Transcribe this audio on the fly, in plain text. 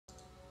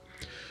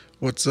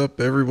What's up,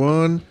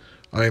 everyone?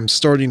 I'm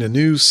starting a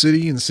new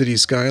city in City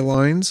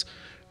Skylines,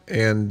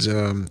 and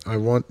I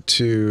want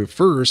to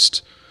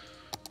first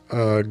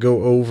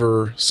go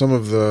over some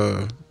of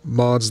the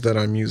mods that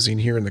I'm using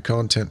here in the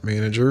Content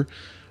Manager.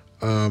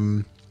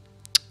 I've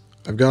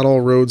got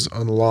all roads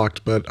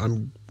unlocked, but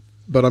I'm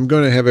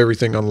going to have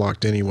everything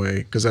unlocked anyway,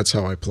 because that's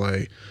how I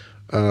play.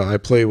 I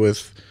play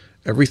with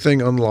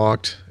everything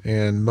unlocked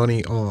and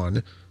money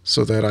on,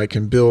 so that I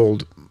can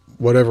build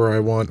whatever I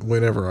want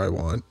whenever I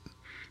want.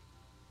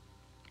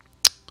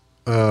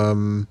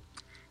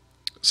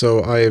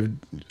 So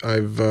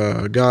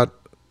I've got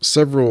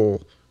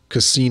several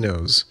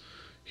casinos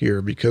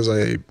here because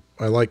I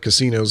like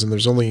casinos, and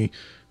there's only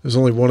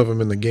one of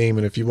them in the game.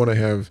 And if you want to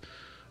have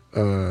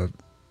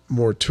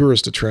more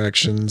tourist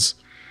attractions,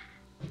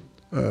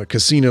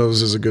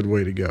 casinos is a good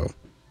way to go.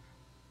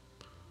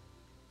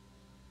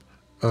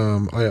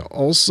 I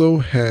also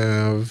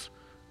have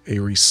a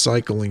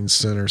recycling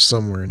center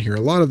somewhere in here.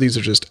 A lot of these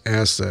are just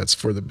assets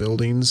for the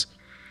buildings,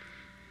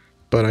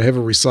 but I have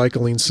a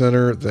recycling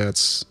center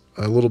that's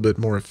a little bit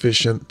more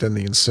efficient than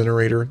the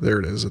incinerator. There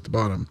it is at the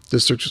bottom.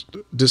 District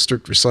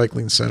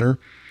Recycling Center.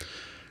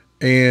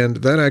 And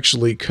that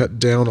actually cut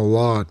down a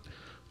lot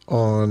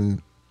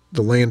on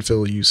the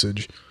landfill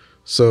usage.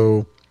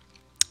 So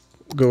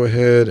go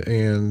ahead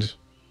and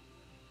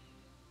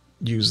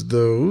use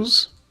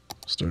those.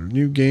 Start a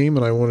new game,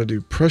 and I want to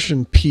do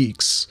Prussian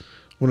Peaks.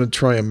 I want to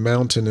try a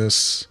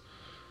mountainous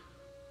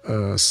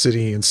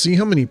city and see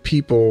how many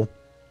people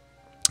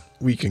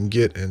we can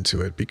get into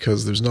it,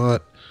 because there's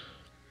not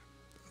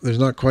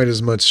quite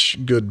as much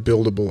good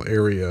buildable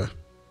area.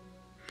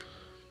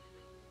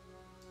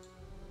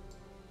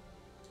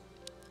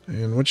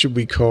 And what should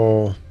we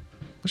call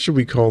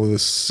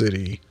this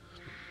city?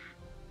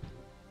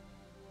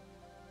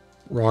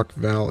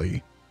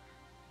 Rockvalley.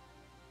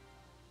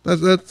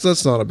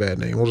 That's not a bad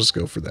name. We'll just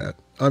go for that.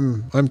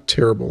 I'm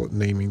terrible at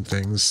naming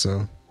things,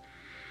 so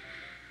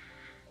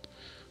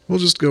we'll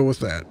just go with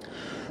that.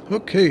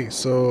 Okay,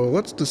 so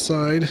let's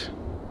decide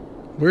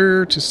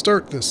where to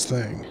start this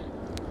thing.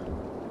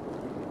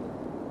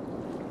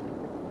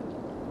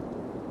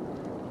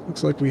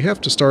 Looks like we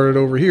have to start it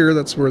over here.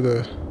 That's where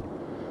the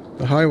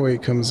highway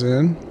comes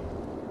in.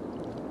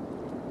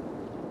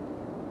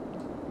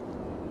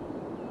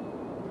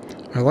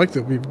 I like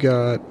that we've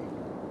got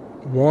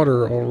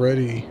water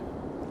already.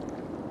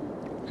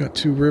 Got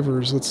two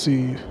rivers. Let's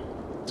see.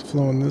 It's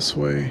flowing this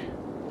way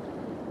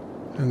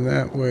and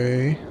that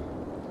way.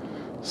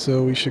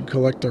 So we should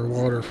collect our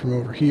water from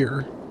over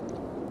here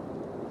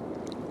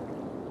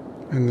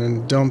and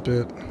then dump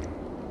it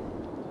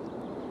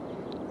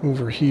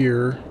over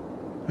here.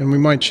 And we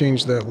might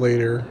change that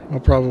later. I'll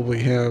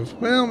probably have,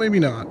 well, maybe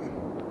not.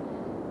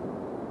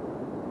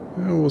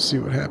 Well, we'll see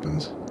what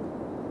happens.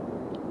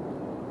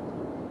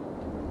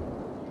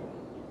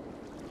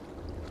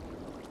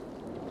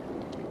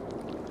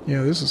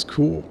 Yeah, this is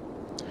cool.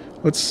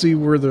 Let's see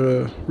where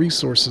the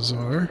resources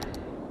are.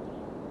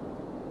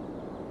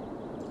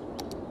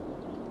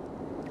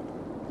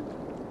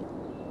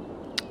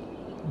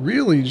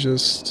 Really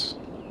just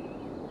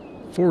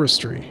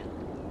forestry.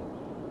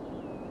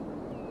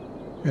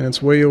 And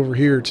it's way over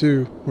here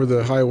too, where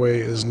the highway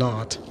is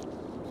not.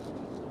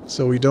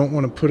 So we don't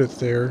want to put it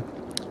there.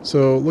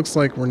 So it looks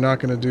like we're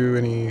not going to do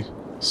any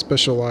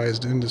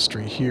specialized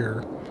industry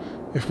here.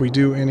 If we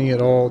do any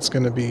at all, it's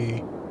going to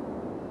be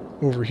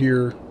over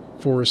here,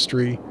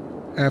 forestry,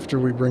 after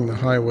we bring the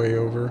highway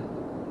over.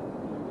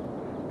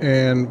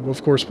 And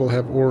of course we'll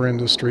have ore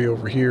industry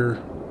over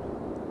here,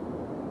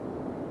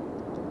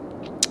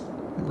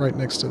 right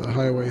next to the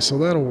highway, so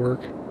that'll work.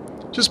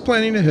 Just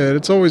planning ahead.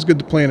 It's always good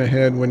to plan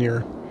ahead when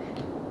you're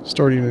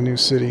starting a new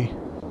city.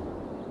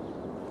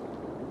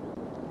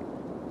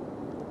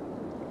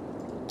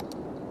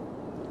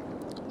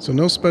 So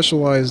no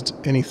specialized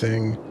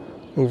anything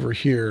over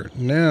here.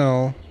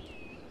 Now,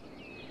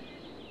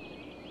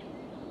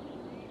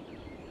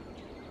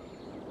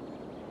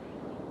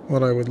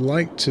 what I would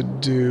like to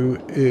do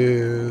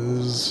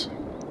is,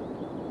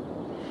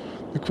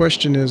 the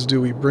question is, do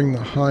we bring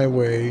a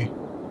highway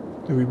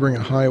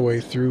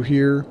through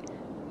here,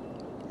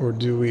 or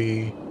do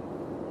we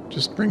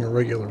just bring a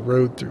regular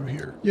road through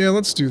here? Yeah,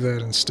 let's do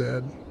that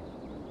instead.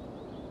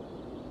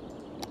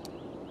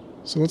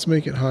 So let's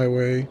make it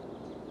highway.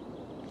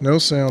 No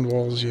sound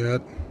walls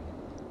yet.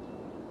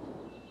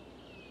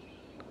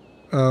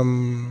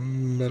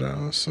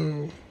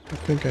 So I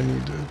think I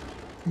need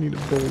to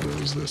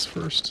bulldoze this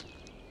first.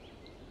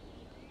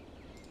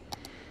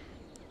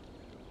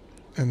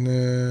 And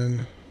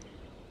then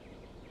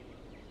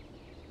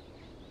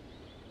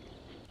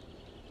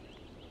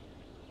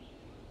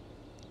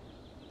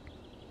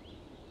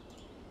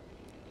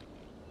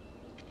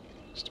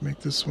just to make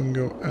this one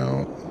go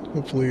out.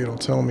 Hopefully it'll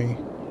tell me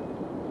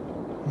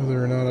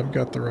whether or not I've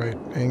got the right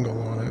angle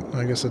on it.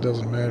 I guess it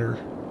doesn't matter,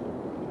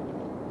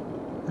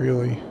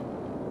 really.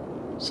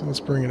 So let's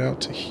bring it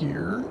out to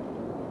here.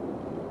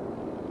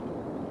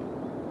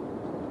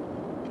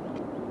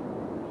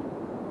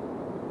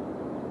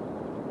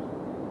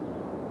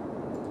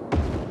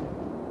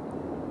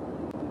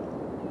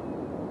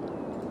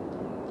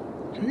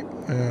 Okay,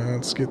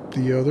 let's get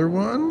the other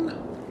one.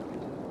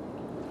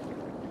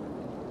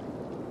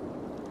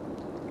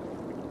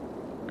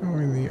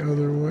 Going the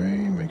other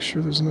way. Make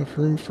sure there's enough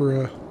room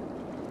for a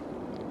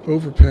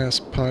overpass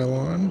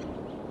pylon.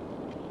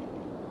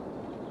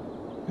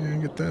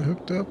 And get that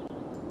hooked up.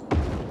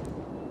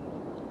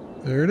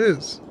 There it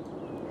is.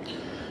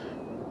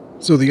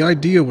 So the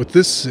idea with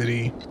this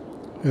city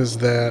is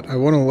that I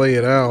want to lay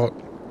it out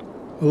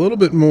a little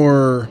bit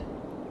more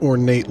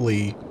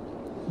ornately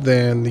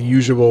than the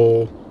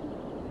usual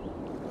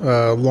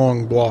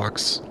long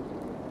blocks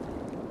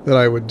that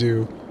I would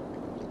do.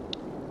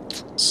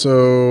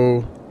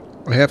 So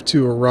I have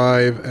to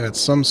arrive at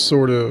some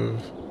sort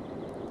of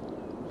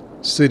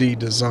city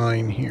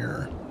design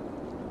here.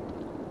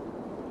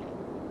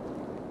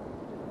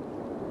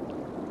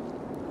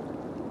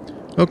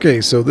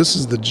 Okay, so this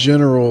is the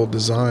general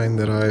design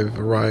that I've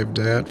arrived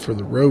at for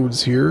the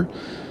roads here.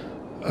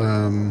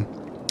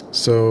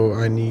 So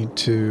I need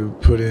to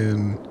put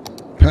in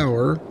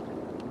power.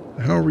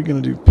 How are we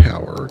going to do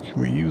power?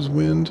 Can we use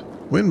wind?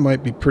 Wind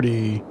might be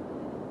pretty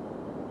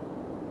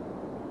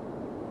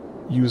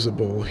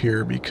usable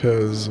here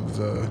because of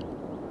the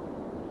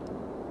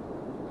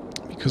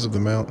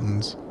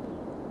mountains.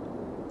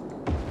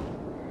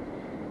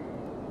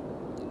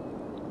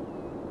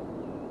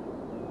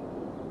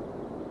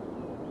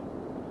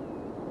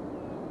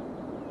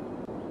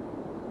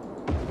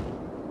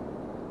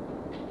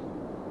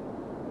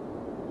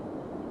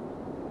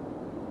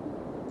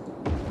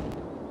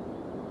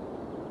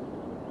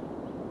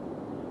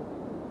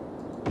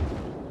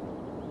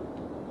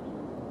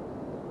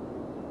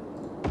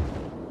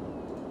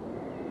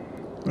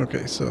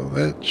 Okay, so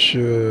that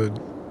should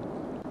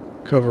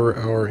cover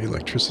our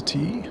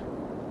electricity.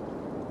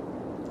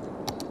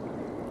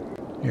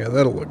 Yeah,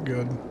 that'll look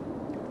good.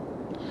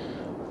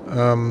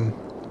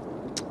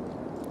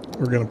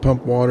 We're going to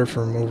pump water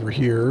from over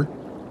here.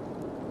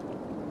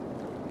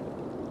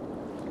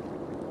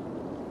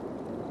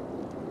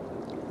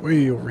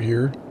 Way over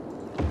here.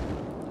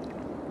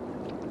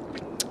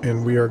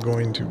 And we are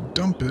going to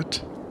dump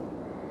it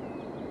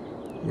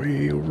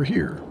way over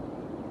here.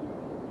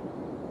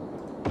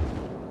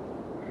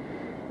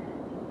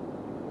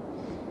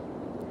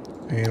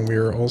 And we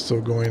are also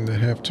going to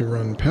have to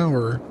run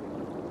power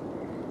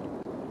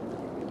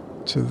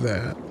to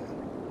that.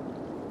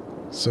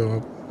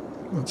 So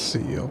let's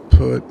see, I'll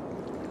put,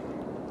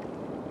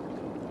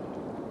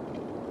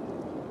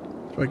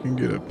 if I can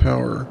get a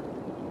power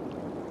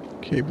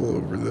cable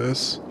over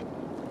this.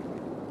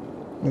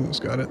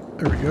 Almost got it.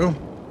 There we go.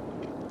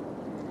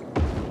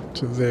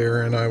 To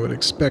there, and I would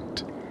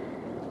expect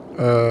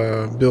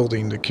a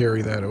building to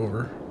carry that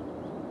over.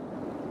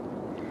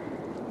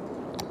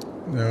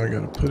 Now I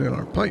gotta put in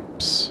our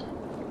pipes.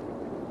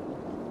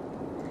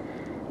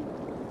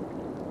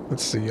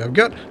 Let's see. I've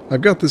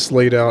got this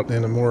laid out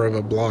in a more of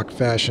a block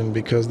fashion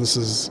because this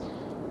is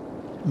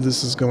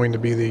going to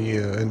be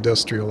the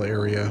industrial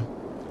area.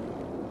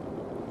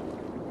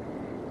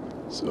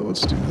 So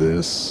let's do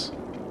this.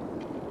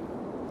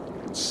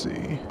 Let's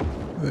see.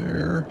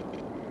 There.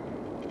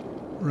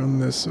 Run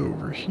this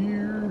over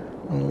here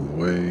all the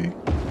way.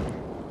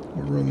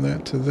 We'll run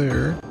that to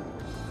there.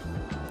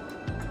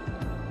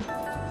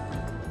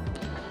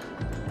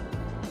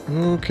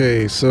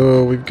 Okay,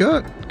 so we've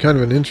got kind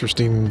of an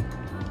interesting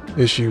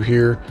issue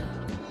here.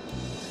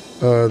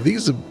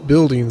 These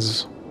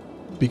buildings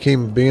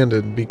became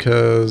abandoned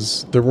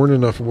because there weren't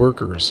enough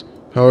workers.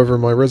 However,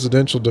 my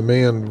residential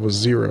demand was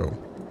 0.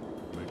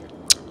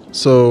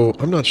 So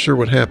I'm not sure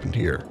what happened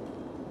here.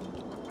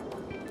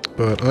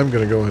 But I'm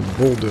going to go ahead and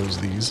bulldoze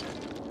these.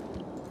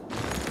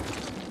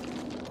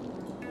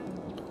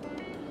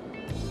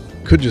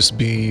 Could just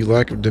be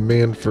lack of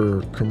demand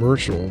for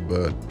commercial,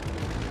 but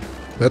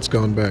that's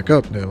gone back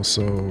up now,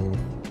 so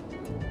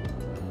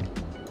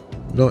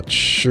not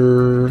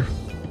sure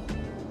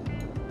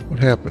what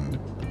happened.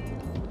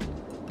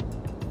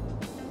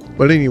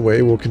 But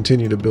anyway, we'll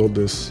continue to build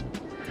this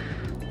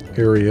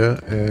area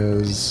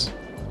as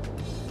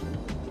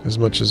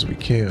much as we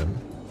can.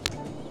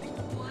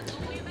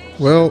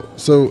 Well,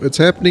 so it's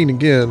happening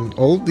again.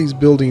 All of these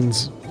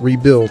buildings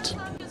rebuilt,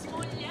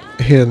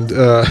 and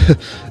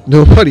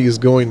nobody is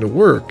going to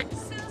work.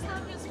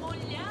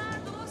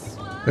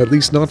 At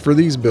least not for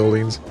these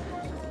buildings.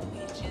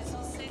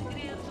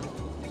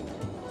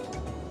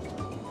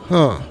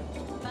 Huh.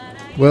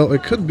 Well,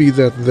 it could be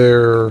that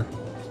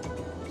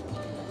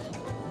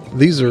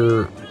these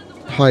are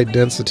high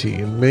density,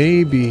 and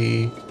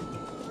maybe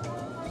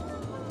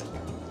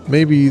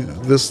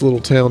this little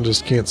town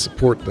just can't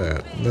support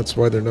that, and that's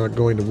why they're not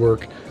going to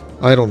work.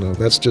 I don't know.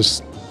 That's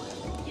just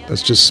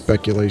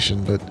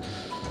speculation, but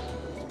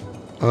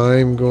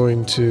I'm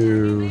going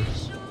to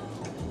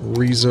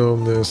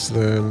rezone this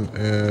then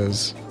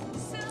as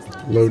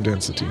low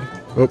density.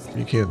 Oh,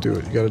 you can't do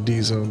it. You got to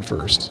D-zone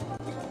first.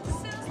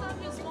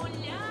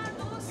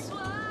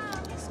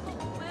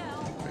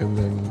 And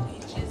then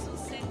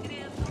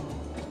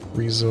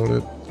rezone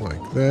it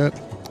like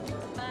that.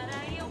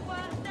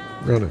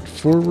 Run it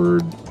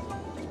forward.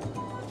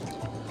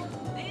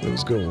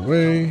 Those go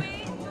away.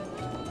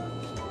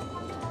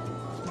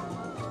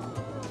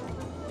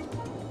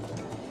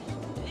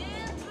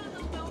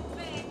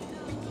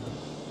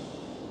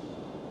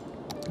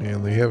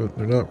 and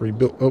they're not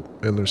rebuilt. Oh,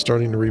 and they're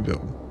starting to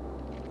rebuild.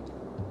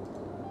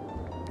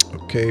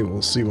 Okay,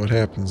 we'll see what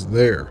happens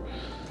there.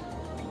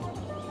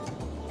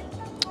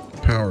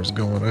 Power's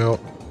going out.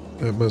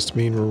 That must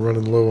mean we're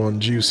running low on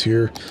juice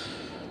here.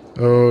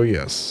 Oh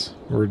yes,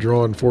 we're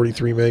drawing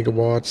 43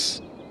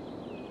 megawatts.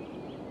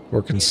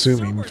 Or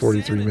consuming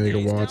 43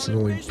 megawatts and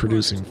only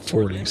producing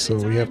 40. So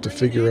we have to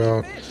figure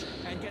out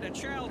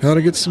how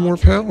to get some more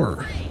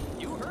power.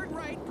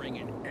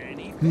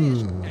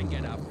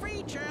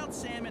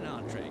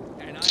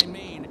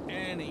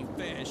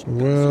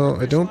 Well,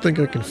 I don't think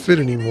I can fit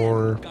any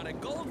more. I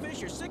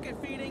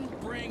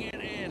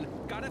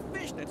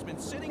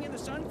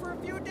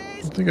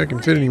don't think I can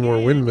fit any more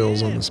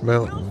windmills on this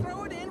mountain.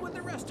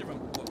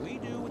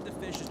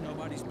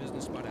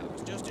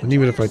 And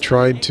even if I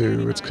tried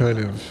to, it's kind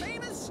of...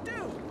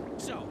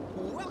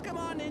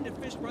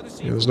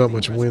 Yeah, there's not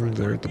much wind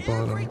there at the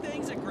bottom.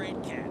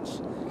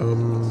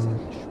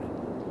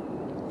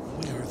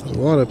 There's a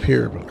lot up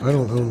here, but I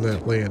don't own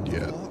that land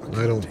yet. And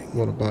I don't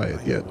want to buy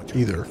it yet,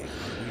 either.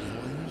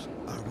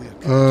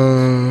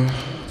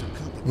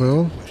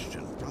 Well...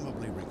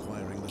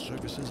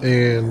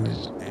 And...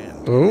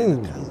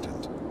 Oh!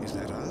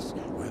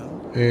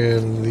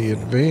 And the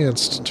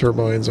advanced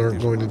turbines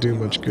aren't going to do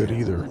much good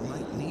either.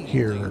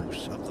 Here.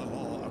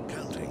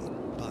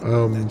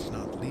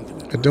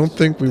 I don't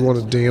think we want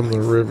to dam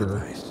the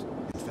river.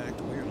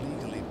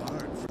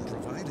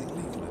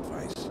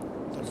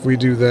 If we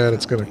do that,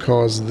 it's going to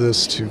cause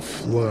this to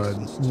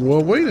flood.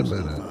 Well, wait a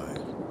minute.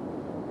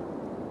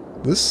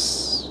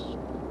 This...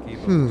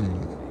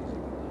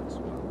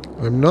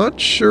 I'm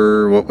not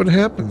sure what would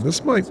happen.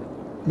 This might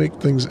make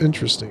things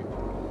interesting.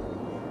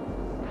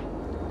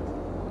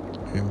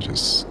 And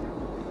just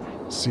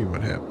see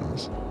what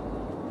happens.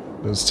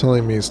 It's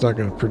telling me it's not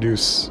going to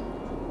produce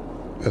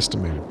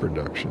estimated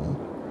production.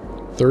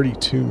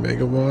 32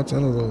 megawatts? I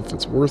don't know if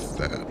it's worth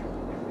that.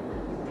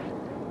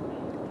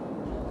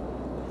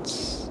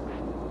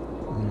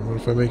 What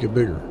if I make it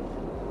bigger?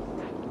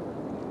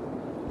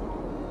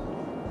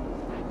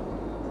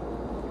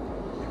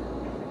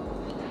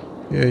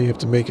 Yeah, you have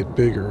to make it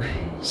bigger.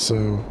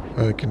 So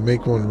I can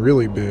make one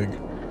really big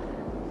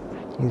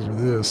over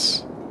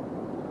this.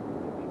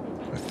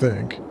 I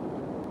think.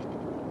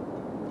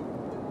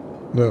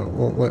 No, it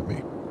won't let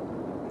me.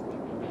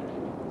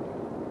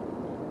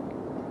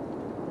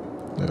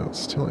 No,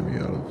 it's telling me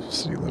out of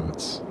city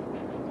limits.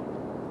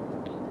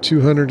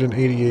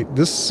 288.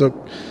 This so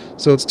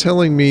it's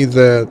telling me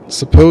that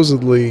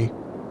supposedly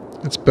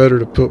it's better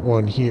to put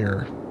one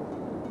here.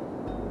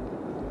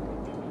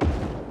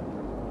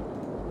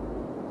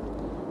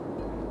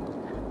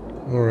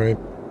 All right.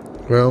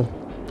 Well,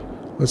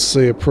 let's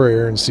say a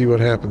prayer and see what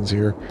happens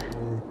here.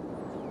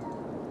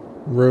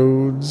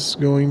 Roads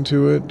going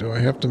to it. Do I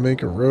have to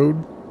make a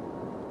road?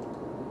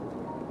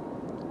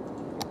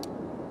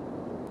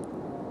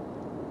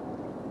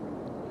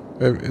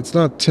 It's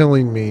not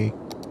telling me.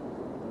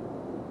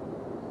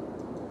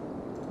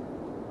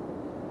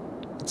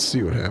 Let's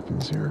see what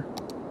happens here.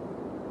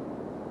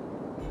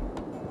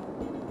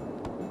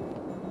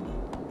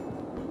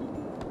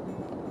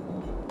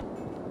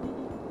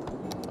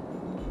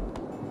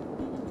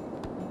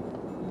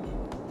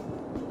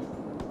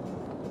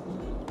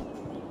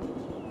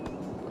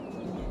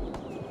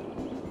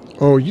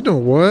 Oh, you know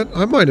what?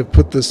 I might have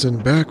put this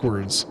in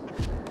backwards.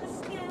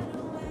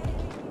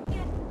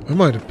 I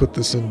might have put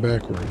this in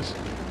backwards.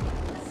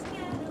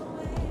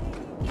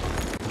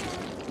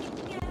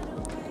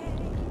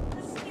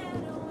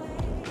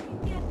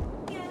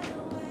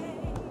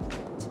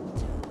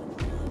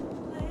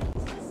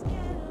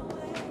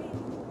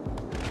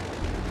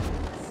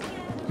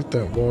 Get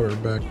that water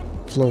back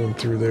flowing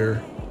through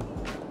there.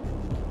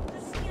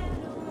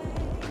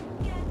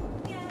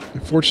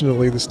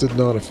 Unfortunately, this did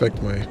not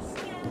affect my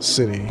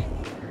city,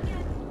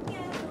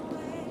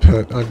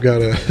 but I've got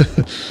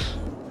to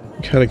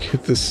gotta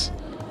get this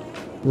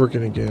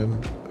working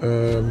again.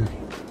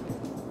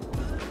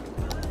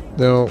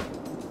 Now,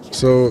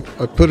 so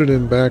I put it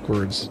in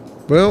backwards.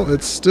 Well,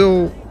 it's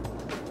still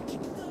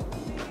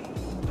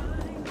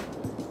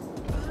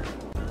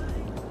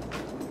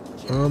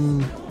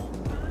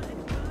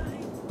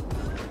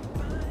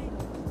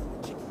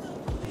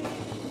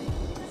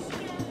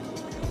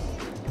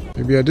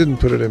maybe I didn't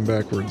put it in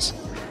backwards.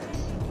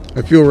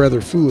 I feel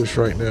rather foolish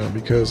right now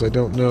because I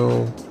don't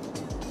know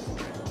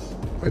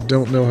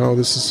how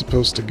this is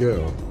supposed to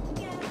go.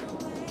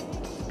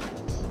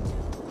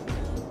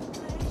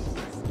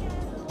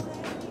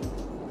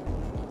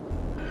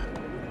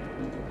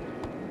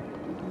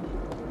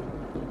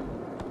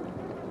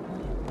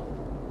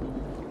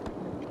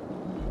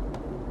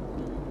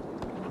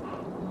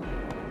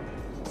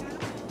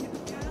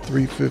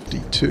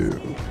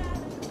 $352.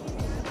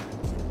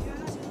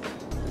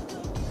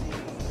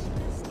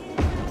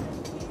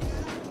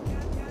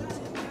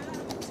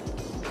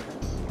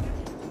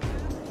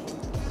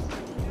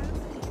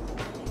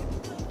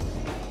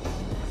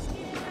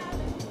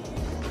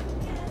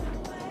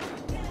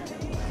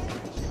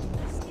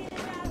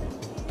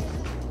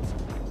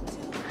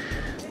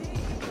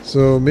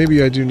 So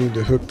maybe I do need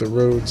to hook the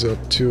roads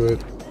up to it.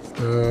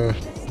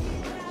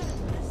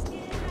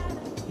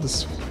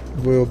 This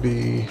will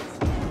be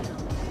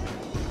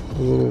a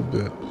little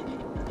bit...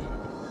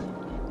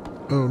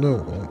 Oh no,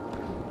 it won't.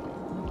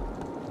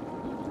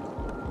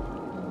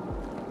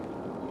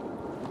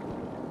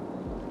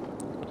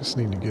 Just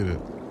need to get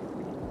it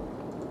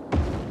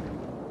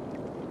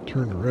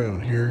turned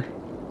around here.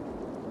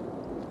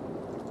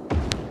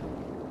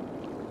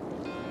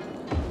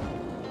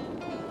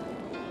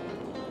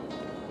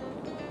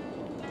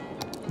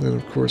 Then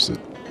of course it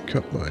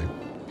cut my...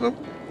 Oh,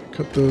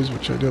 cut those,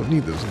 which I don't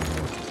need those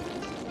anymore.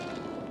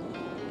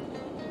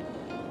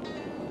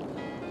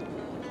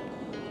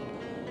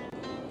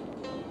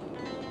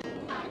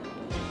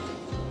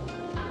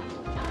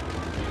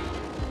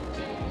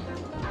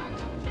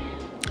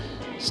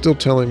 Still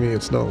telling me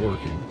it's not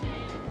working.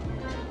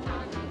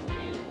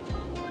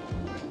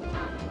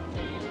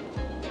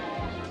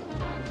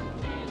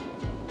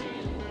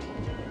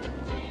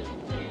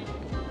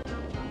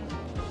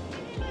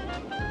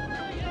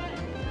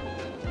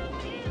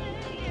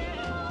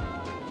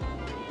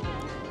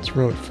 Let's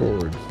run it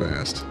forward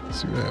fast.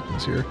 See what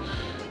happens here.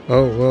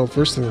 Oh, well,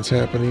 first thing that's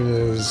happening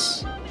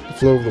is the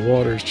flow of the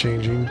water is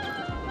changing.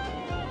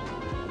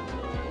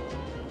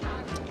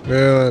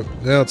 Well,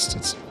 now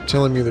it's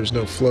telling me there's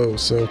no flow,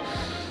 so...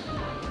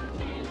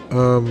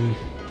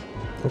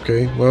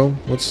 Okay, well,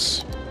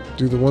 let's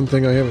do the one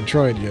thing I haven't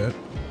tried yet.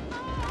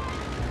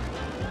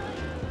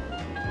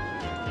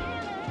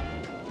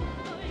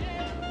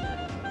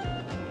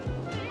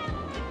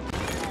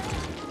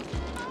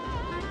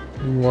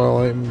 Meanwhile,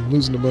 I'm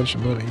losing a bunch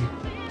of money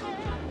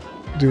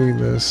doing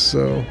this,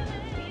 so...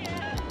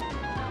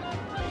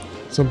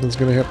 Something's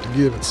gonna have to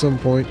give at some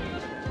point.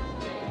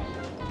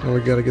 Now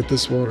we gotta get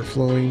this water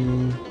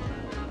flowing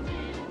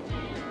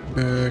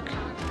back.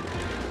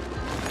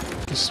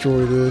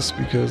 Destroy this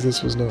because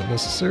this was not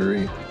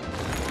necessary.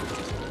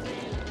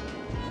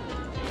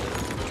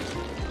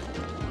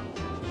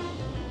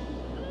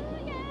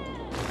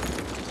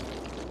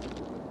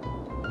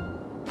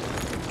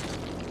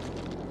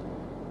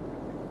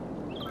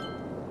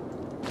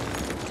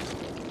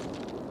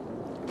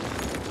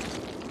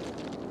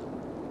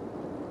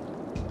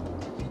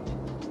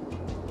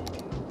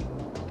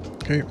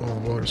 Okay, all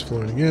the water's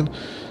flowing again.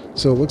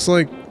 So it looks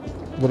like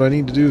what I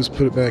need to do is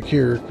put it back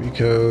here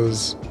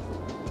because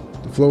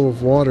the flow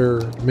of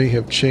water may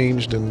have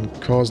changed and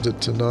caused it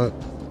to not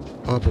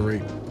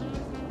operate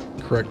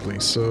correctly.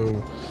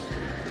 So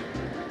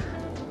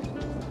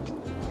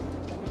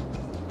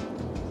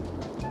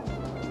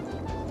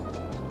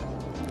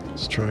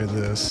let's try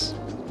this.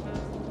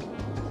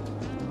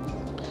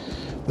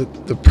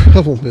 The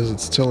problem is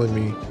it's telling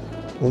me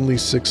only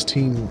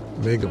 16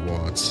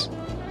 megawatts.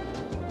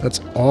 That's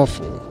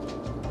awful.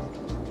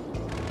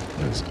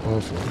 That is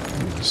awful.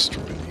 Let me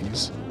destroy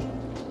these.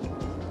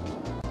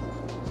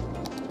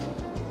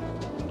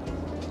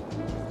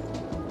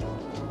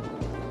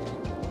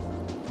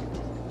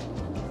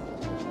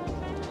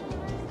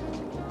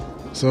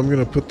 So I'm going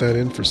to put that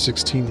in for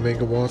 16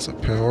 megawatts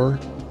of power.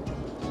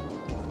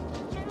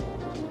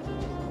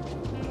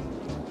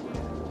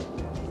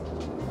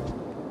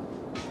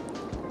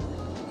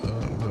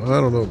 I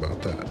don't know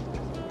about that.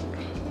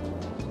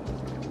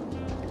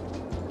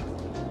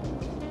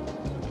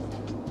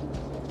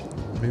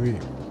 Maybe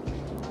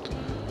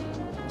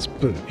let's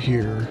put it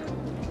here.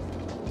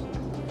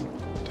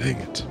 Dang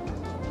it.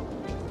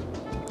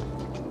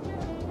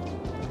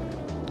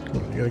 Come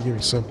on, you gotta give me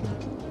something.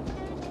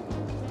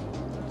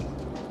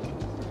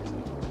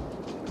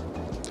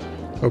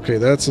 Okay,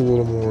 that's a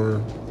little more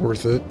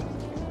worth it.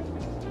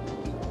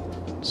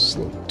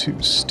 Slope too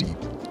steep.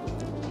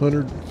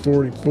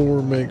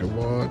 144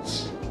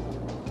 megawatts.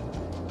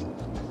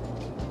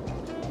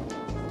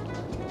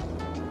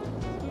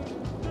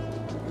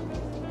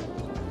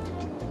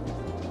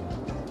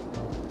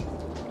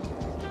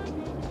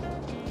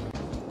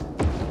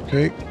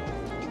 Okay,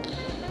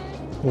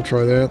 we'll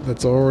try that.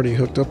 That's already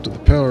hooked up to the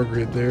power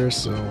grid there,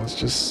 so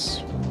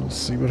let's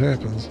see what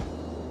happens.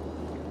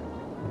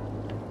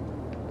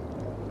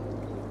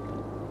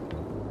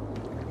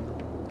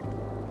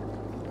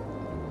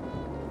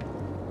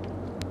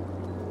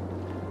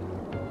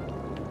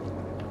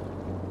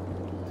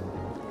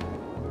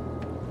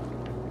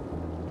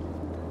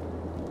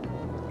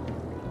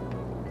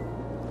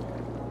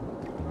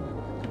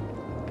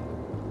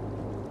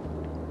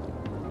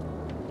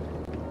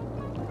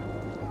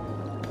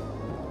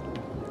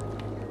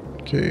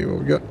 Okay, what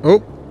we got?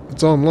 Oh,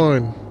 it's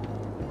online.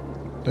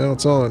 Now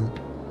it's on.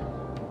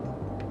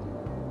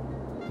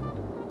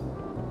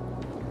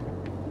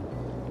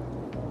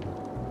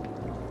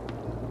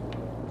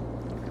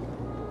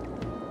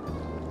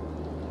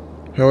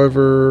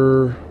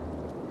 However,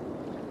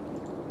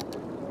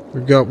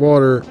 we've got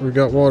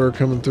water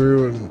coming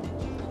through, and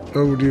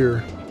oh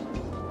dear.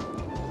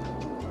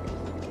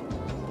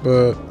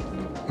 But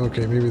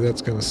okay, maybe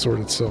that's going to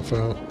sort itself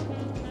out.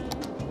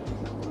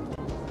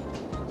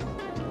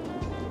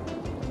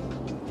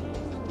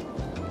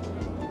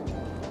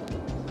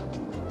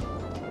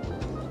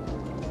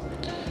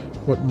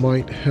 what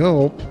might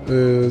help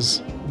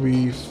is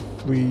we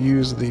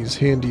use these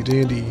handy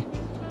dandy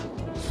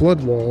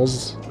flood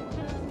walls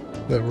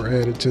that were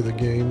added to the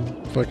game,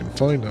 if I can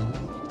find them.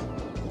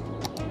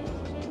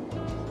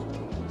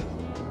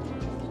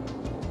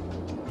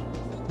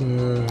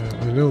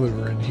 I know they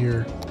were in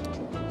here.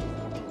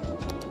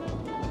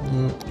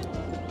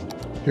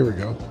 Here we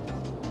go.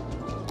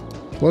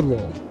 Flood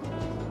wall.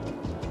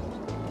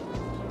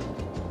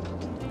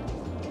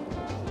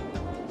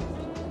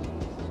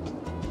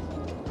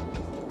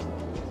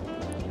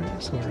 Okay,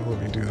 it's not gonna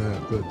let me do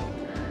that, but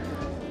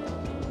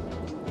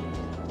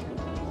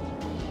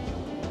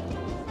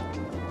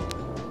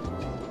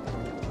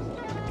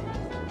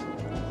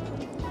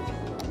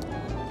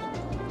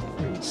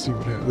let's see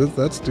what happens.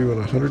 That's doing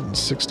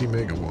 160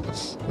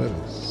 megawatts.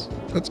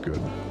 That's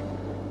good.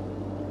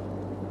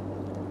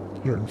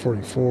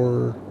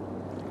 144.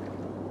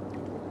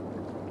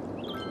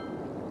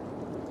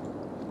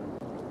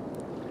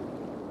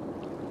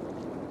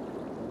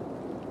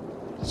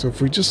 So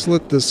if we just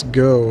let this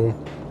go...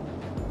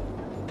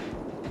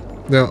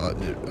 Now,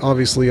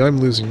 obviously I'm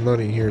losing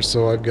money here,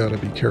 so I've got to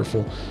be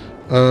careful.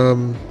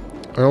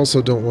 I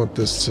also don't want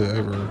this to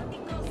ever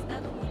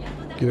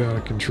get out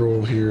of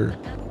control here.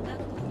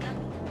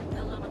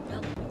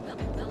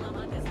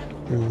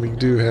 And we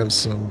do have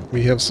some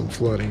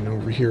flooding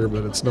over here,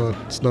 but it's not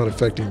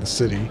affecting the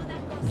city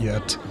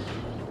yet.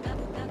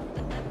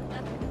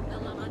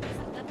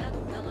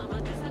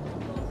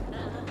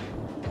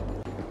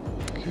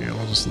 Okay,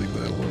 I'll just leave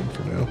that alone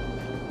for now.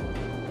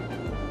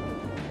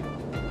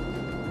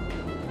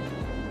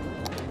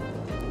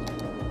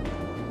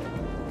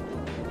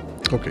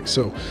 Okay,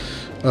 so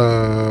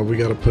we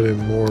got to put in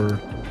more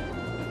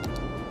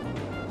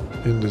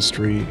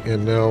industry,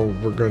 and now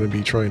we're going to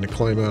be trying to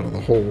climb out of the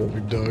hole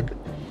we dug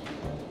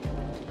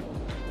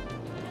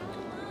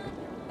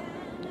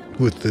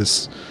with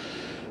this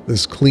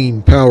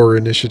clean power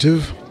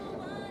initiative.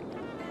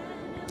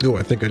 Oh,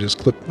 I think I just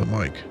clipped my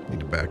mic.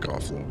 Need to back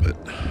off a little bit.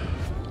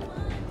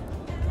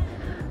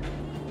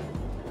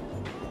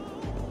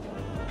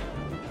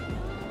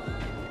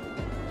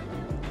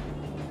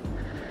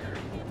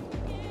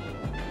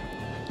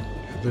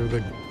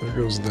 There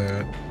goes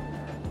that.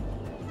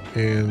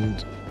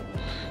 And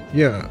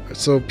yeah,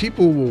 so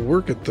people will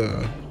work at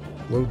the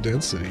low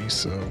density,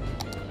 so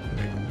I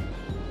mean,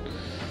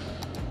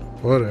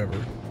 whatever.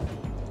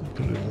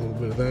 Put in a little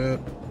bit of that.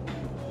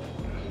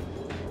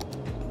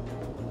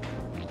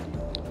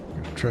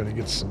 I'm trying to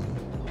get some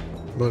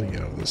money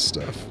out of this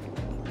stuff.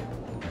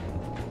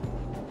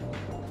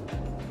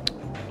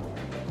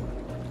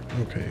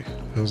 Okay,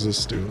 how's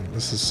this doing?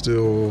 This is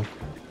still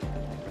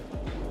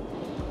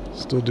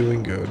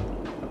doing good.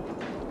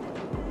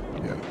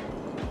 Yeah.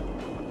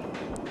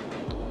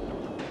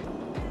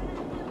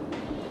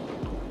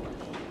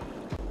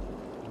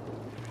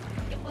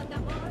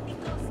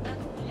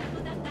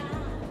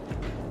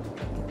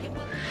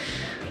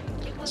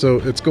 So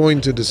it's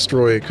going to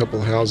destroy a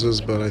couple houses,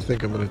 but I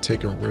think I'm going to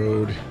take a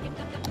road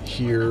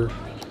here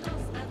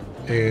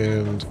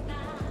and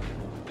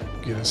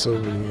get us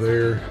over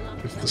there.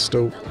 If the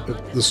slope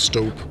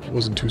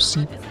wasn't too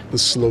steep, the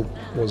slope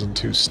wasn't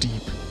too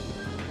steep.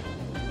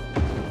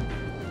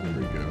 There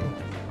we go.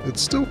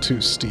 It's still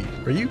too steep.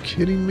 Are you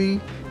kidding me?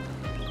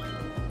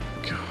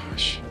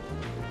 Gosh.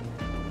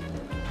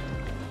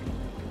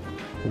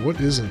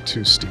 What isn't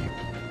too steep?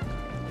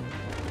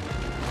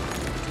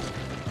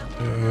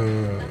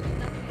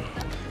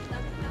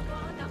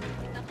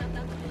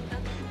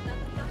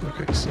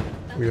 Okay, so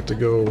we have to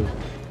go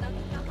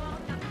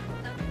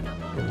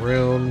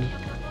around.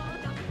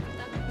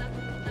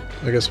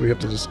 I guess we have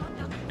to just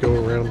go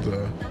around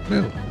the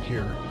mountain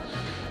here.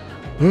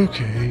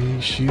 Okay,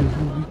 she will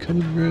be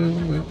coming around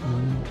the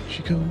mountain.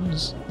 She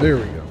comes. There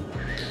we go.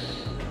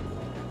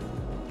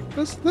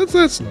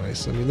 That's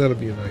nice. I mean, that'll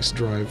be a nice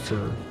drive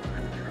for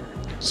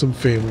some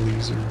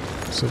families or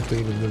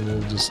something, and then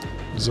we'll just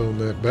zone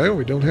that back. Oh,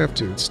 we don't have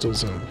to. It's still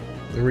zoned.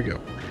 There we go.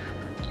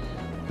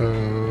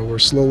 We're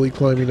slowly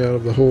climbing out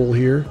of the hole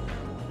here.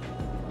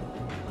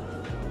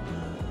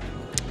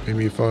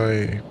 Maybe if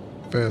I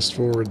fast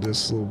forward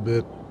this a little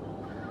bit.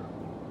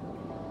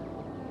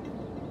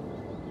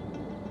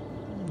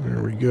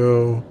 There we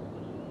go.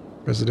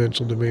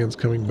 Residential demand's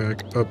coming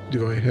back up.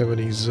 Do I have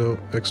any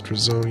extra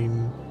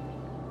zoning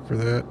for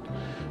that?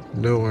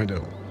 No, I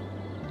don't.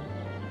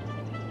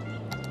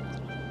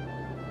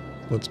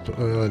 Let's put,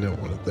 I don't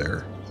want it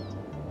there.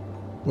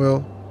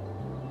 Well,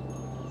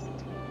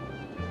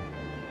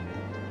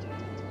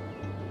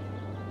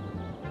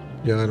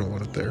 yeah, I don't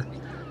want it there.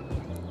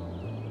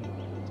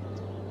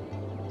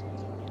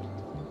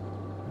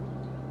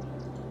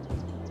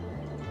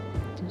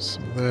 Do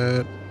some of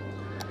that.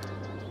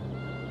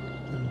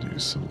 And do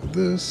some of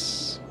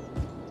this.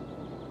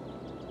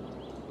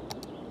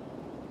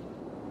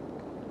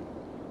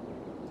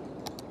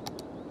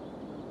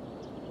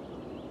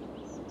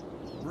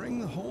 Bring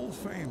the whole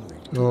family.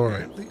 All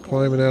right,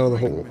 climbing out of the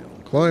hole.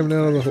 Climbing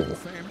out of the hole.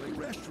 Family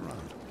restaurant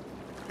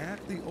at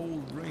the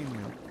old grain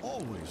mill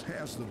always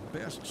has the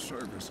best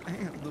service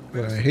and the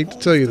But best I hate to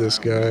tell you this,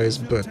 home-style guys,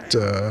 meals in but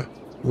town.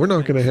 we're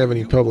not going to have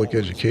any You public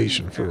always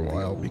education leave for a at the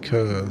while old grain mill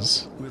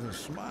because with a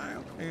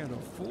smile and a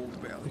full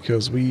belly.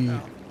 we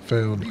Now,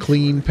 found be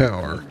clean sure to get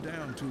power. word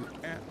down to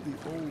at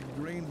the old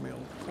grain mill,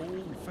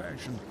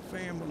 old-fashioned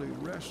family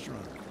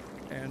restaurant,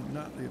 and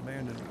not the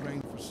abandoned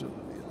grain facility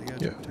at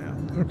the edge of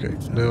town. Okay,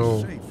 It's not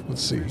now safe for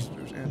let's see.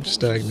 visitors and I'm poses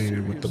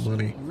stagnated with the serious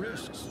money.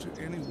 risks to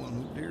anyone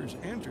who dares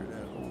enter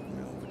that old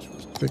mill, which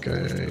was I think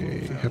forced to I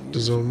close down have to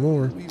years zone ago.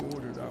 more. We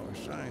ordered our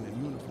sign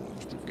and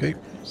uniforms before Okay, we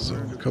so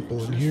learned a of the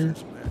couple in here.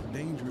 existence of that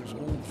dangerous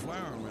old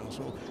flour mill,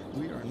 so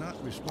we are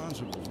not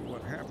responsible for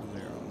what happened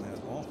there on that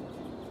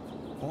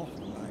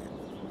awful night.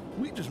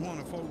 We just want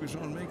to focus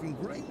on making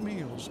great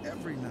meals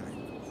every night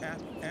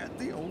at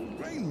the old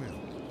grain mill.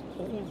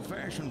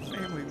 Old-fashioned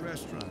family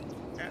restaurant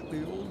at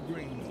the old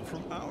grain mill,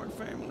 from our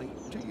family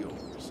to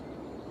yours.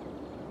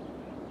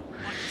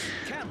 Lights,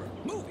 camera,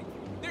 movie.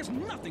 There's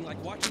nothing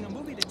like watching a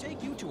movie to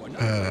take you to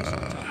another place in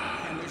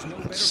time. And there's no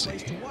better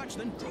place to watch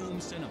than Chrome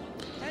Cinema.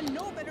 And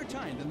no better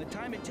time than the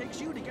time it takes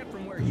you to get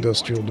from where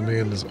Industrial you are to where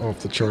demand you is go. off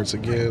the charts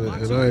again,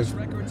 Box and office I've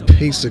records of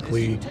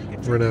basically fun as you take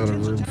a trip run out to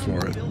of room Tinseltown, for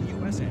it. Rockville,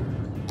 USA.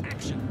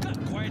 Action,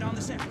 cut, quiet on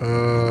the set.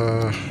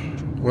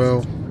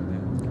 Well,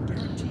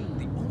 Guaranteed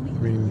the only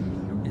I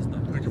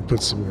mean, I can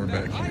put some more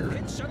back here.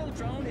 high-pitched shuttle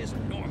drone is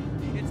normal.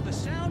 It's the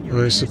sound you're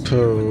I used to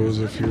suppose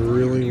when if you there's nothing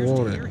really fire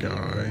want near it, to your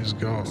guys,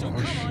 gosh. So come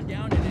on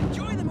down and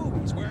enjoy the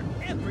movies where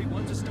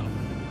everyone's a star.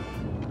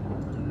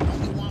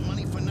 Don't you want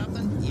money for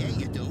nothing? Yeah,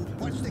 you do.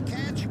 What's the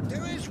catch?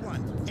 There is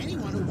one.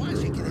 Anyone who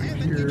wants it can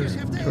have it. You just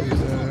have to Cover ask for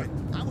that. it.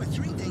 Our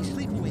 3-day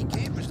sleepaway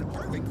camp is the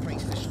perfect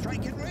place to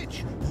strike it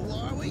rich. Who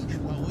are we?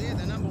 Well, we're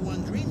the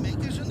 #1 dream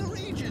makers in the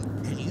region.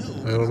 And you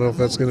I don't know if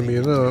that's going to be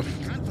are a enough.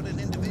 motivated,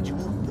 confident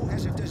individual who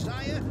has a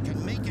desire to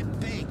make it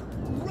big.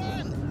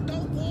 Run!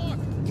 Don't walk!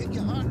 Get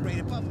your heart rate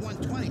above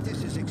 120.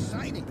 This is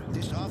exciting.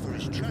 This offer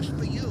is just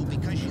for you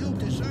because you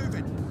deserve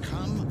it.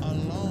 Come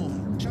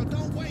alone. So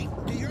don't wait.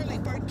 The early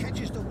bird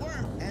catches the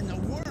worm, and the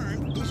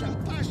worm is a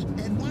bus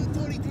at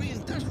 143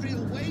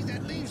 Industrial Way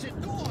that leaves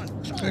it gone.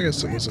 So I guess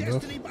it grab was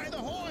enough. destiny by the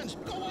horns.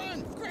 Go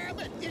on, grab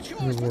it. It's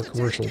yours There's for more the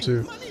commercial,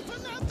 taking. too. Money for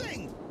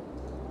nothing.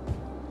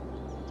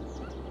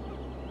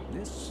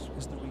 This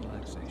is the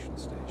relaxation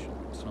station.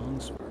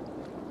 Songs for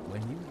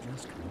when you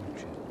just want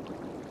to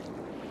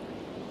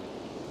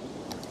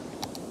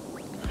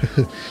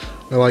chill.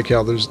 I like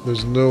how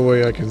there's no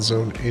way I can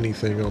zone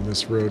anything on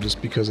this road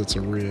just because it's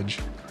a ridge.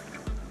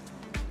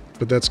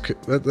 But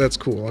that's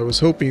cool. I was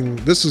hoping,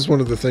 this is one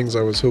of the things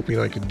I was hoping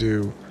I could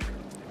do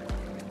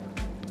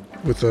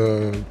with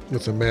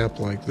a map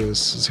like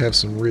this, is have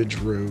some ridge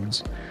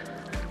roads.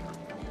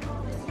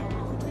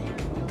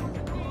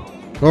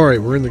 All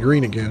right, we're in the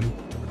green again.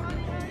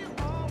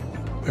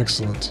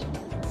 Excellent.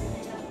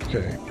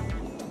 Okay.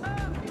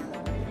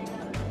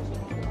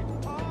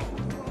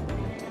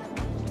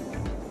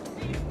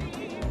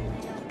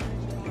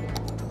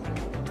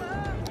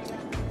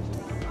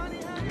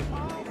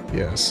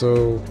 Yeah,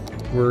 so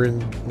we're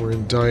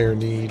in dire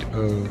need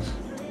of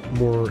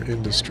more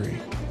industry.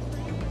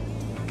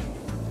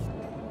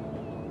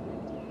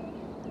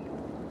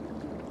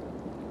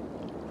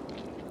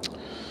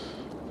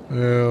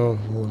 Well,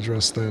 we'll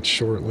address that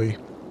shortly.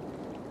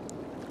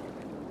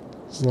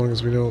 As long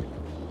as we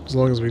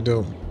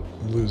don't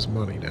lose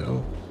money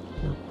now.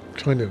 We're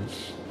kind of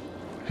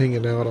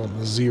hanging out on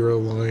the zero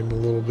line a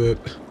little bit.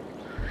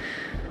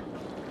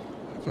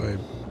 If I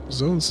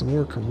zone some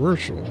more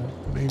commercial,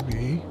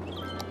 maybe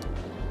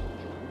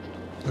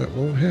that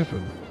won't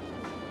happen.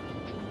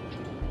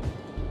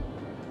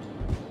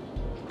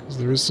 Because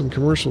there is some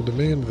commercial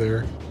demand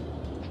there.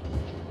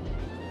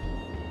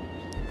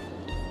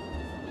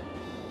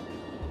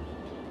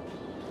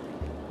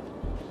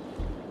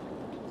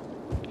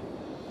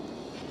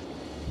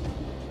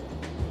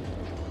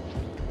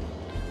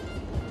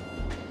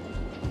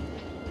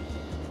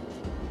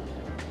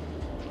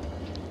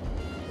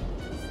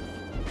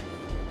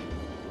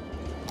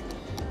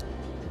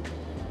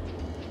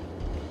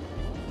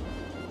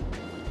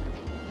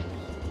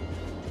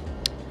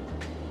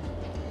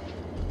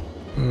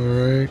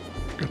 Alright,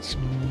 got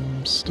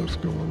some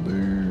stuff going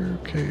there.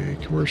 Okay,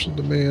 commercial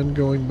demand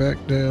going back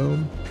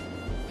down.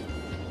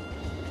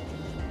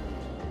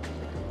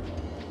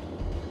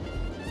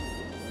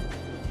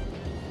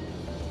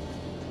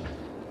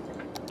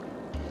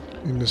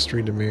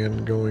 Industry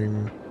demand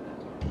going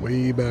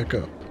way back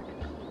up.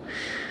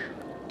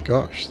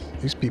 Gosh,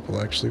 these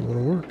people actually want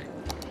to work.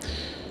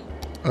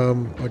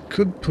 I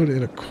could put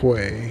in a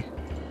quay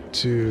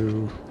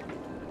to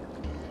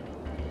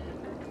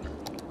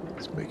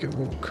make it a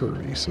little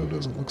curvy so it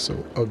doesn't look so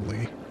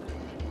ugly.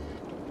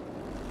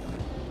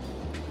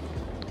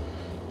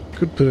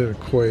 Could put in a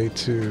quay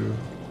to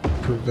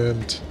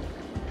prevent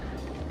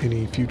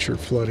any future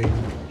flooding.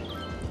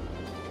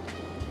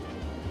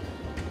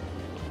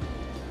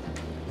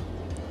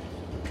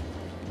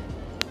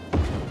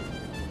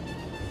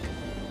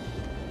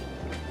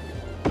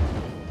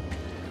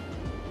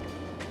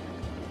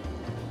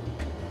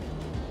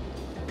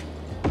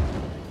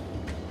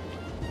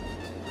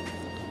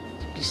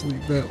 Just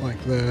leave that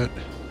like that.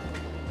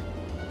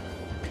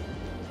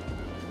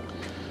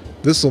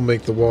 This will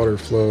make the water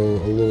flow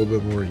a little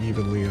bit more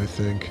evenly, I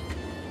think.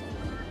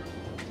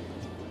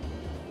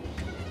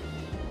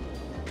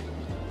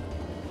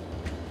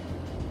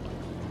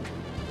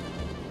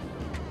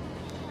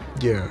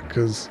 Yeah,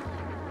 because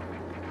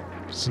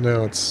so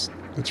now it's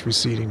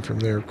receding from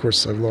there. Of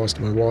course, I've lost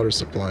my water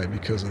supply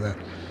because of that.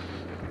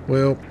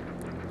 Well,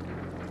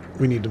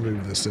 we need to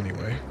move this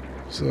anyway.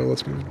 So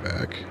let's move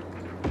back.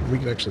 We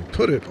can actually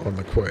put it on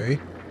the quay,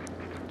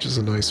 which is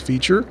a nice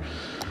feature.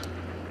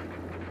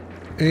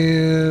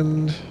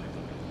 And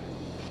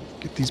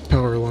get these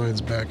power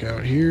lines back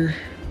out here,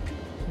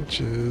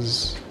 which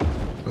is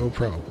no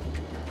problem.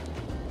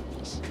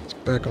 It's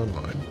back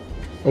online.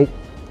 Oh,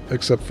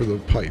 except for the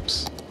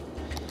pipes.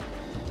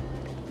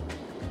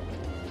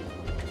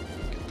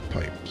 Get the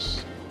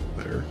pipes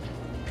there.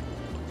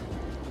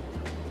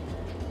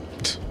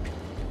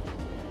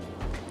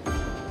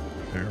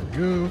 There we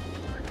go.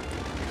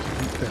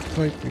 Delete that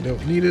pipe, we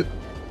don't need it.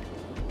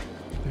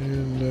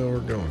 And now we're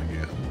going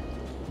again.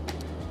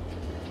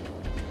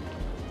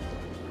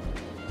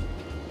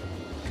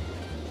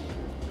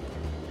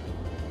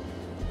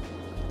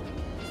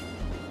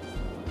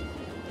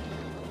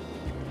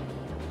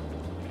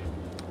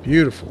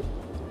 Beautiful.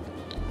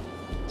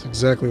 That's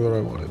exactly what I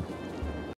wanted.